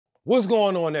What's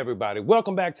going on, everybody?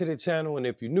 Welcome back to the channel, and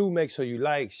if you're new, make sure you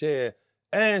like, share,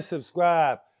 and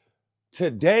subscribe.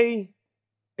 Today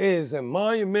is a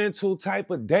monumental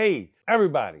type of day.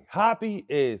 Everybody, Hoppy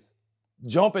is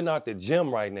jumping out the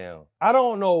gym right now. I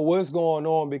don't know what's going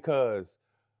on because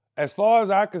as far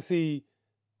as I can see,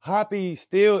 Hoppy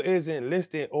still isn't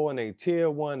listed on a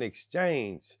tier 1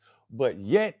 exchange, but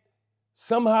yet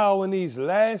somehow in these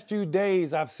last few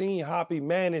days, I've seen Hoppy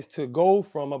manage to go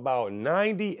from about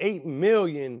 $98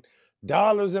 million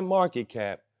in market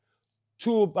cap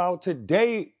to about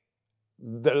today,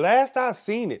 the last I've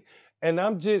seen it. And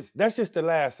that's just the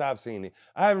last I've seen it.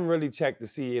 I haven't really checked to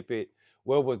see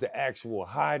what was the actual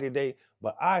high today,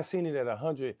 but I seen it at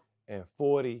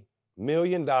 $140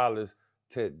 million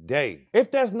today. If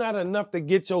that's not enough to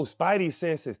get your spidey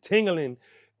senses tingling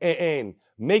and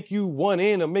make you want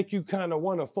in or make you kind of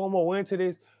want to FOMO into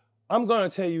this, I'm going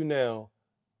to tell you now,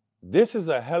 this is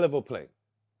a hell of a play.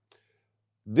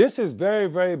 This is very,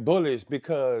 very bullish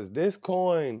because this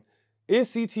coin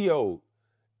is CTO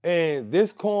and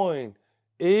this coin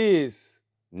is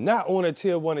not on a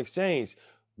tier 1 exchange.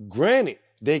 Granted,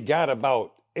 they got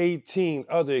about 18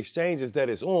 other exchanges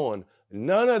that it's on.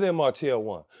 None of them are tier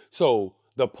 1. So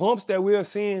the pumps that we're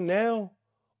seeing now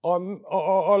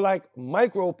are like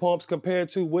micro pumps compared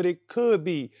to what it could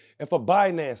be if a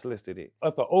Binance listed it,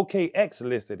 if a OKX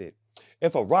listed it,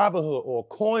 if a Robinhood or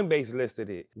Coinbase listed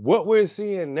it. What we're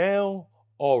seeing now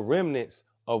are remnants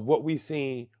of what we've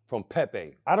seen from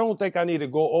Pepe. I don't think I need to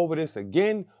go over this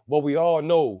again, but we all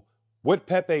know what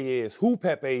Pepe is, who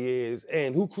Pepe is,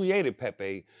 and who created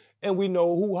Pepe. And we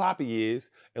know who Hoppy is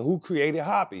and who created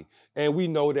Hoppy. And we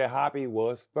know that Hoppy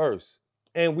was first.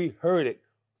 And we heard it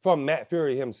from Matt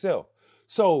Fury himself.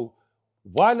 So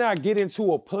why not get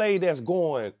into a play that's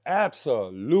going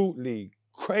absolutely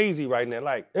crazy right now?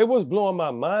 Like, it was blowing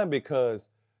my mind because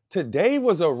today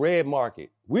was a red market.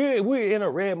 We're in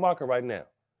a red market right now.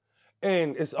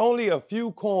 And it's only a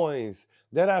few coins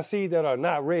that I see that are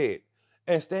not red.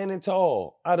 And standing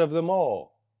tall out of them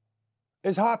all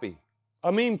is Hoppy,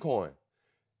 a meme coin.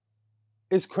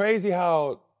 It's crazy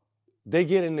how they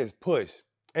get in this push.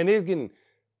 And they're getting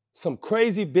some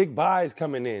crazy big buys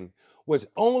coming in, which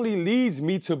only leads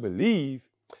me to believe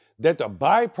that the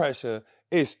buy pressure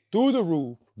is through the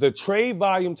roof. The trade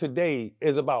volume today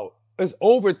is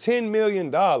over $10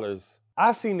 million.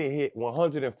 I seen it hit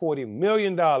 $140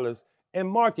 million in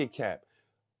market cap.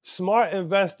 Smart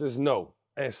investors know,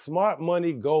 and smart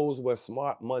money goes where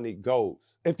smart money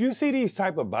goes. If you see these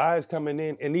type of buys coming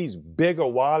in these bigger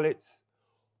wallets,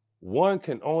 one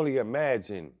can only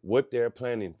imagine what they're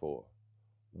planning for.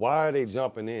 Why are they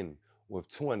jumping in with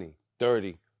 $20,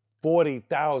 $30,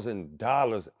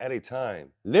 $40,000 at a time?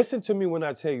 Listen to me when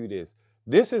I tell you this.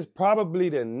 This is probably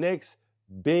the next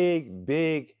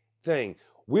big thing.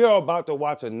 We are about to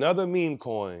watch another meme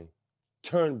coin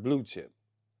turn blue chip.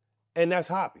 And that's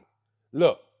Hoppy.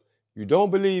 Look, you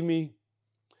don't believe me?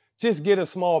 Just get a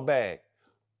small bag.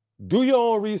 Do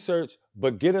your own research,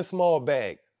 but get a small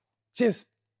bag. Just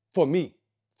for me.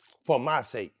 For my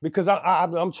sake. Because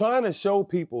I'm trying to show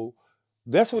people,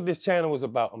 that's what this channel is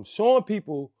about. I'm showing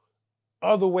people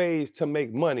other ways to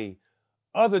make money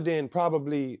other than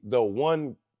probably the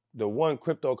one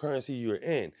cryptocurrency you're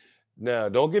in. Now,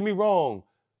 don't get me wrong.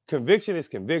 Conviction is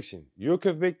conviction. You're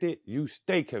convicted, you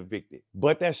stay convicted.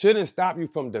 But that shouldn't stop you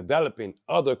from developing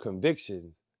other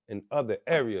convictions in other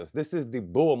areas. This is the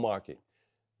bull market.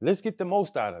 Let's get the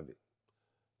most out of it.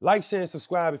 Like, share, and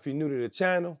subscribe if you're new to the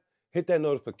channel. Hit that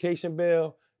notification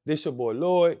bell. This your boy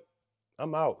Lloyd.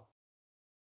 I'm out.